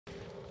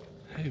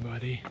Hey,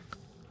 buddy.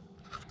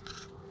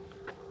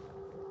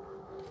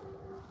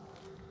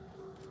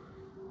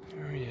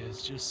 There he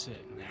is, just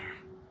sitting there.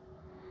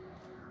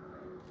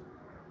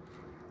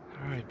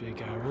 All right, big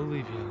guy, we'll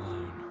leave you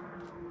alone.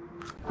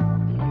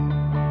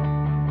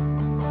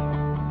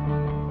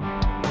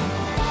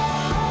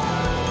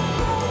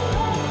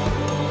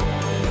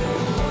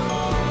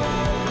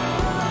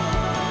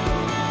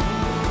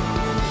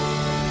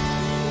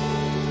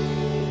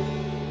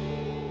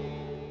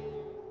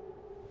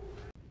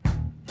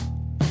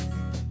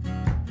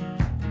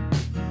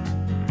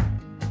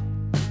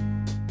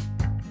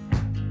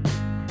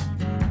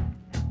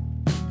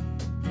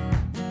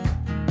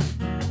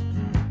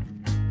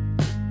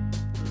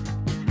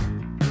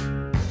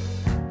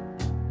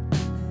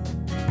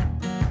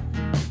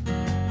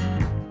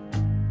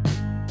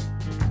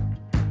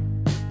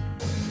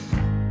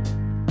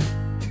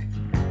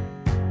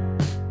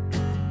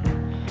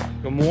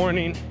 Good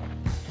morning.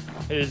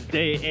 It is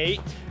day 8.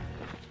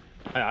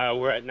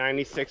 We're at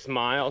 96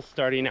 miles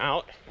starting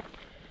out.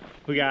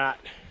 We got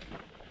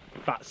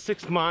about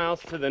 6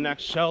 miles to the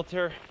next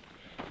shelter,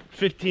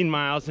 15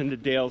 miles into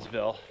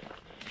Dalesville.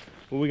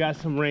 We got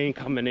some rain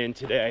coming in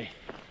today.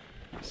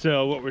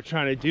 So what we're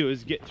trying to do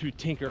is get through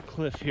Tinkers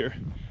Cliff here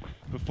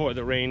before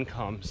the rain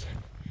comes.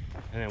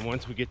 And then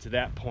once we get to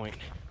that point,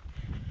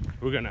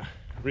 we're gonna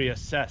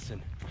reassess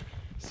and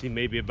see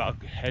maybe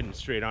about heading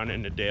straight on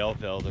into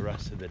Dalesville the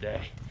rest of the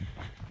day.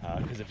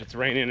 Because if it's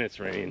raining, it's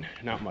raining.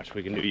 Not much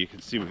we can do. You can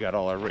see we got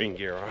all our rain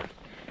gear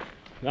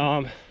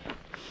on.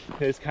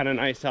 It's kind of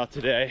nice out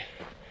today.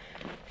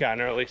 Got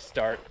an early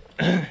start.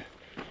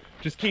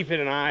 Just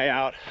keeping an eye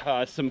out.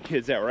 Some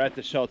kids that were at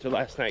the shelter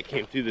last night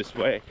came through this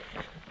way.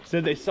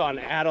 Said they saw an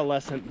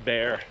adolescent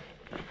bear,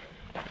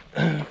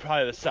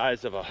 probably the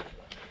size of a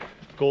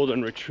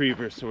golden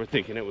retriever. So we're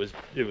thinking it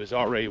was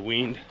already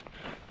weaned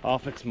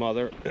off its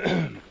mother.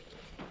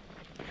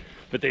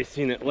 But they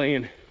seen it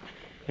laying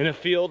in a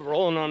field,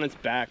 rolling on its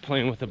back,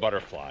 playing with a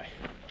butterfly.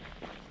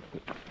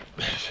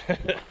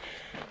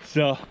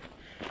 So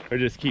we're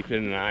just keeping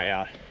an eye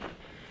out.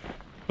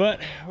 But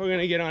we're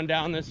gonna get on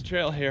down this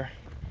trail here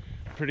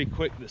pretty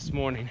quick this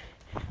morning.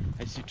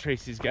 I see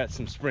Tracy's got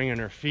some spring in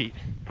her feet,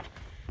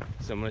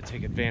 so I'm gonna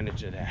take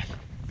advantage of that.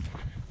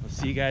 We'll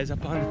see you guys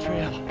up on the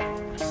trail.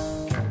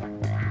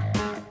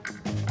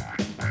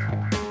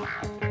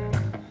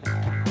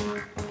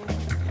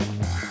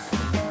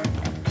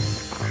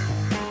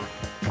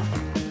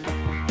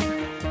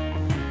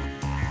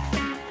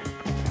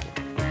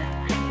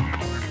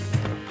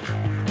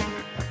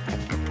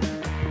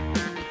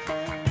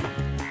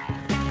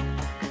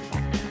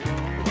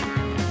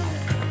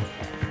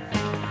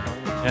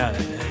 Yeah,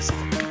 that is.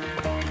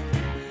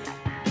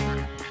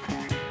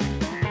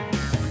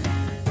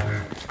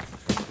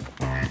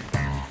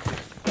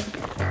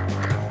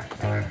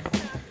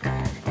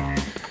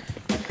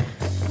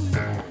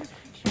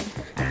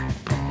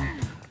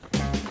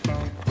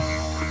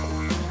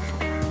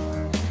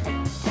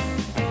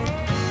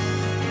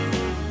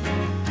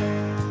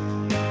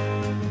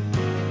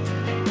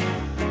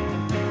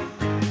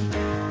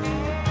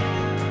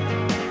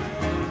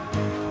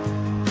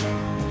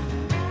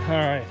 All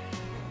right.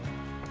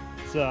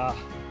 It's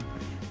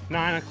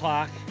 9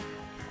 o'clock.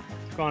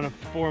 It's gone up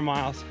 4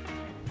 miles.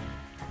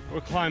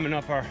 We're climbing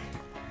up our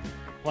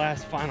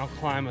last final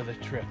climb of the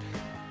trip.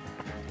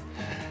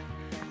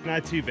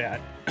 Not too bad.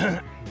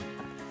 About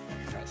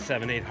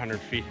 700-800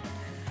 feet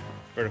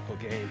vertical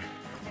gain.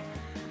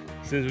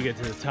 As soon as we get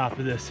to the top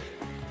of this,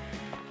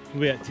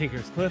 we'll be at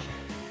Tinkers Cliff,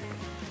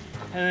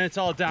 and then it's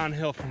all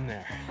downhill from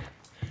there.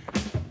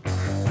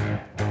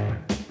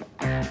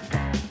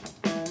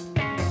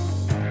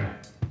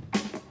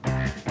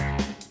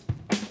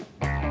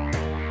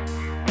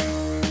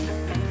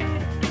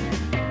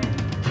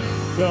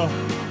 So,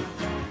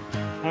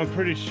 I'm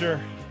pretty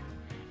sure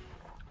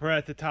we're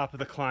at the top of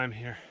the climb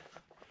here.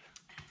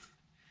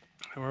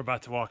 And we're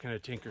about to walk into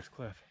Tinkers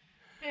Cliff.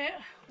 It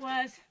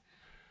was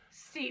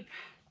steep.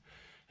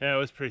 Yeah, it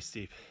was pretty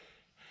steep.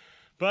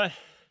 But,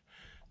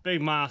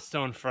 big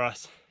milestone for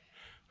us.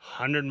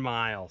 100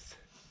 miles.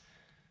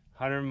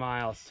 100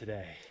 miles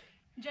today.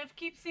 Jeff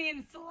keeps saying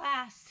it's the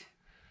last,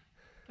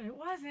 but it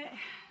wasn't.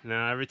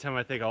 No, every time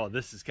I think, oh,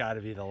 this has got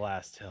to be the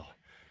last hill.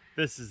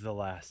 This is the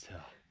last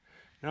hill.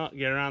 No,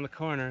 get around the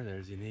corner,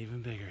 there's an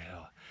even bigger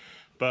hill.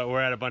 But we're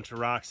at a bunch of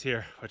rocks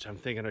here, which I'm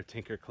thinking are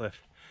Tinkers Cliff.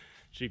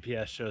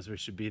 GPS shows we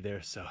should be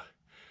there, so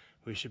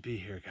we should be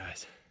here,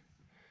 guys.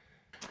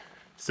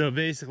 So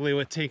basically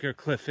what Tinkers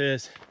Cliff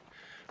is,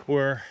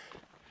 we're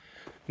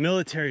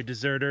military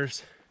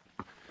deserters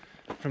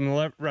from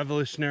the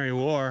Revolutionary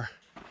War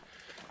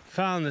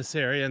found this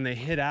area and they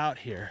hid out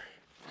here.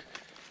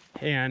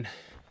 And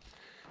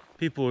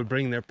people would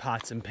bring their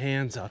pots and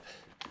pans up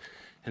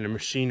and the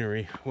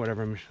machinery,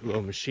 whatever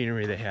little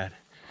machinery they had,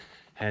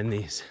 and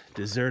these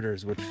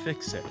deserters would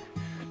fix it.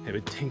 They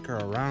would tinker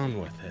around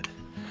with it.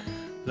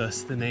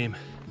 Thus the name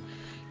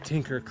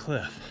Tinkers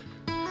Cliff.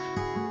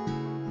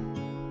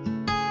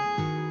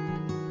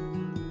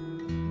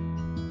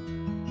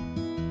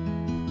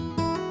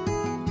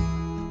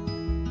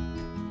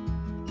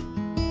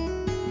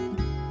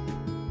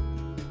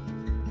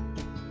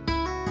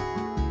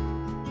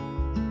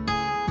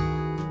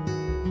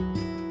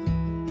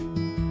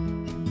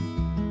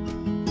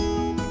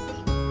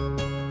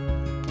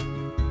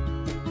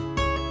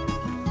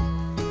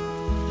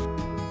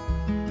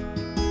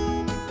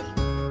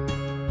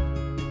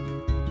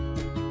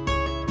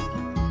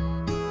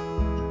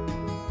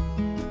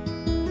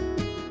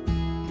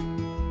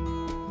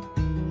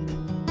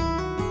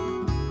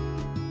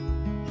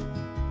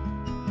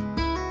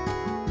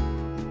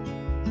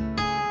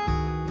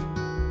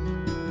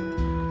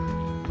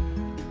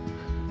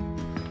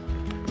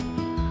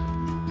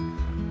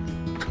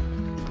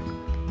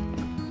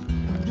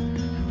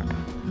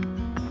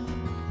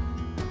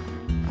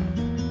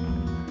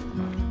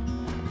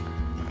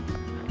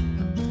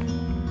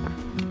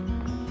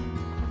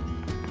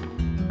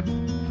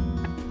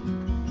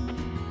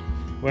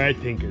 We're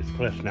at Tinkers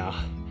Cliff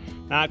now.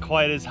 Not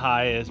quite as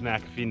high as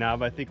McAfee now,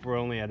 but I think we're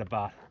only at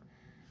about,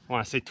 I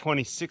want to say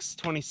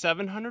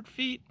 2,700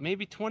 feet,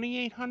 maybe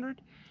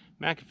 2,800.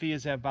 McAfee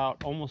is at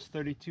about almost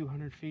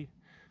 3,200 feet,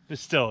 but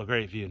still a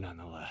great view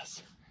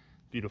nonetheless.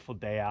 Beautiful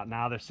day out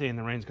now. They're saying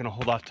the rain's going to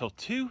hold off till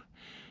 2,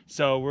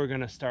 so we're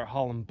going to start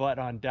hauling butt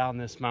on down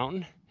this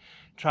mountain.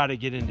 Try to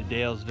get into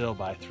Dalesville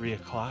by 3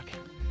 o'clock.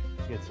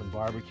 Get some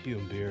barbecue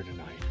and beer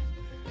tonight.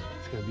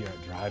 It's going to be our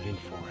driving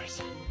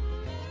force.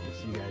 We'll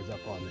see you guys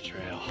up on the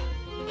trail.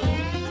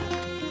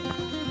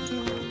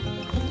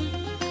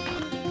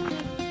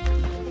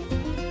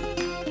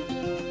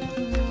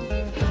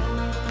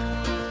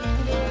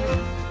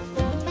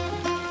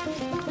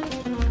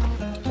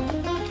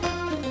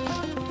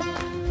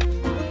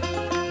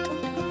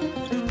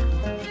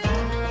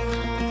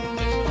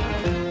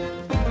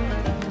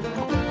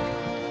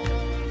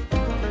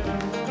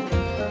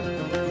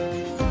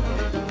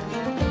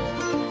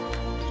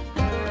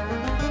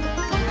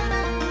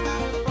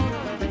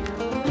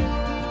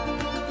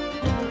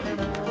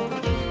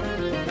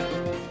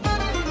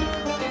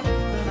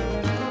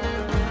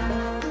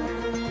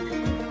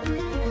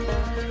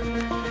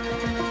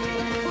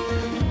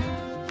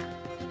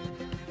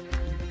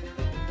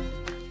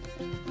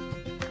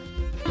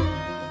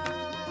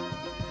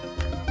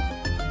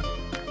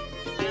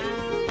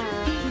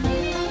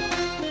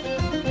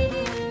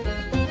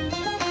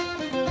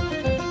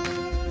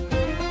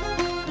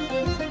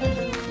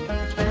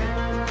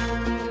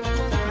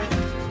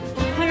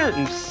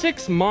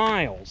 6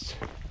 miles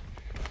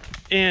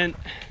and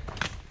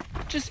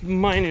just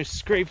minor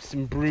scrapes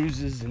and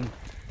bruises and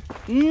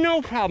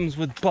no problems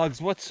with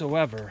bugs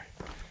whatsoever.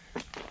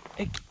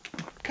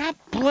 God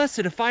bless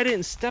it if I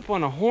didn't step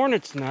on a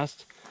hornet's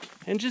nest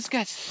and just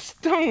got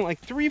stung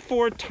like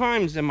 3-4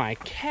 times in my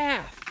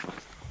calf.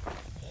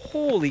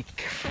 Holy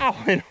cow,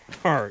 it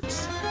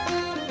hurts.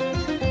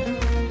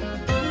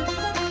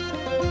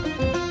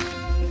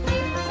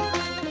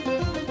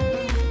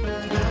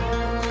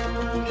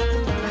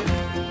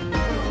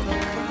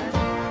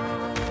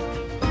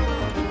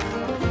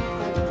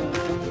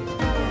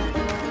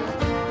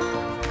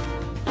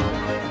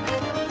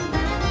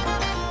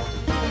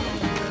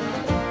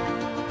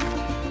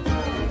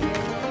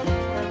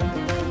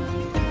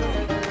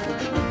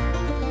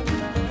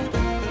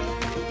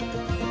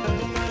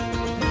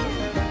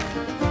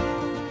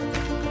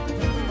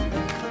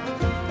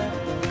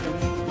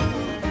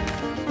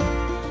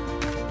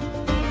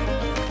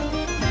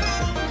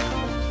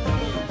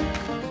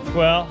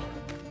 Well,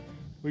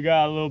 we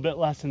got a little bit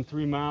less than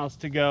 3 miles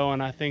to go,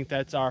 and I think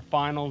that's our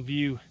final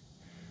view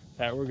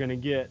that we're gonna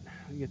get.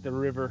 We get the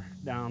river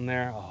down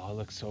there. Oh, it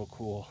looks so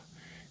cool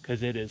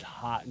because it is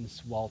hot and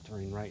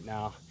sweltering right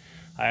now.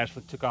 I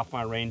actually took off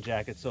my rain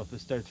jacket, so if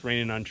it starts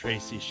raining on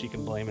Tracy, she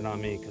can blame it on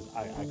me because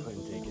I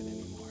couldn't take it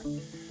anymore.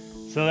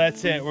 So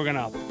that's it. We're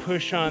gonna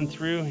push on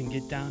through and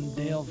get down to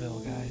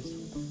Dalesville, guys.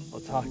 I'll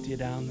talk to you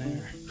down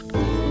there.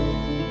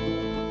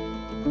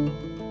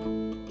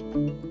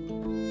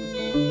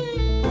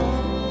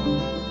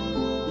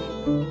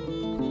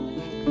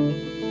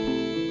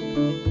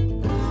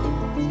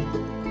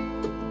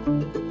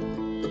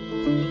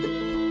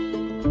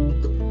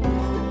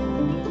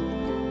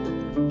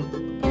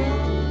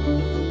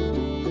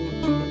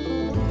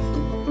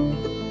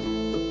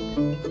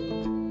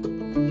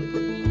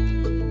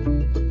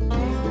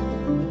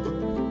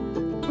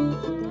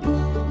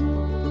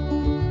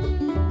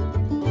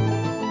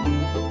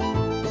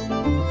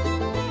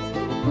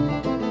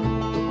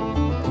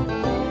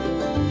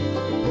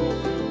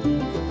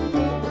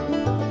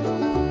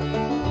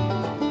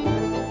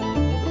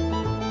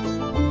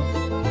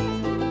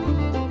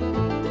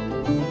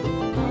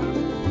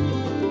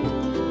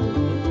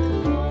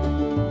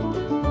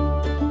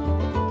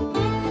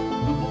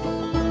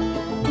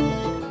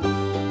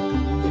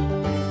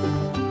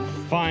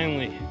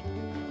 Finally,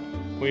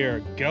 we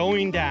are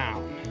going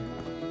down.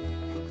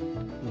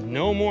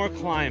 No more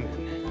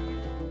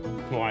climbing.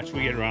 Watch,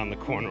 we get around the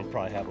corner, we'll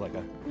probably have like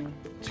a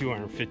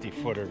 250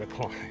 footer to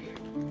climb.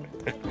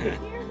 We can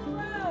hear the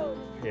road.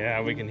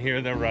 Yeah, we can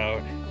hear the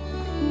road.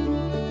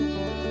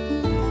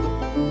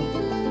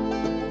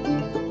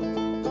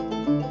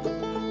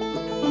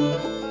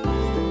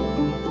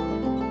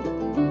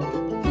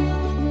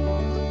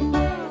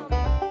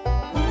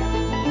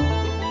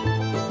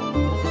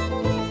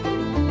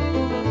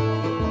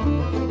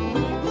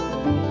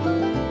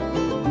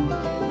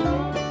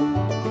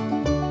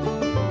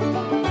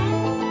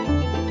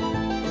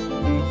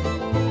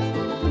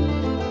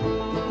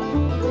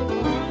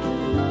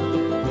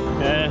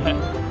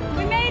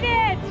 We made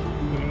it!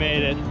 We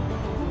made it.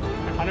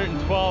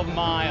 112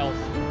 miles.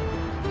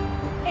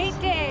 8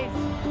 days.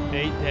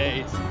 8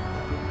 days.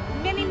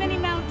 Many, many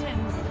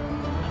mountains.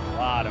 A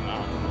lot of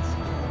mountains.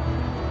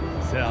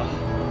 So,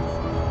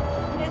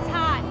 It's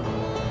hot.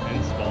 and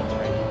it's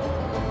sweltering.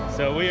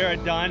 So we are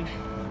done.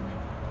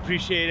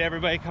 Appreciate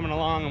everybody coming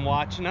along and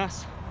watching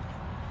us.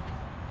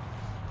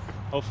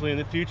 Hopefully in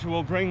the future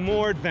we'll bring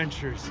more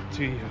adventures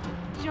to you.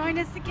 Join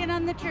us again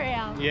on the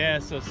trail. Yeah,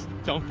 so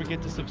don't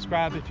forget to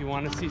subscribe if you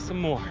want to see some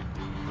more.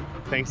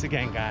 Thanks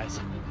again, guys.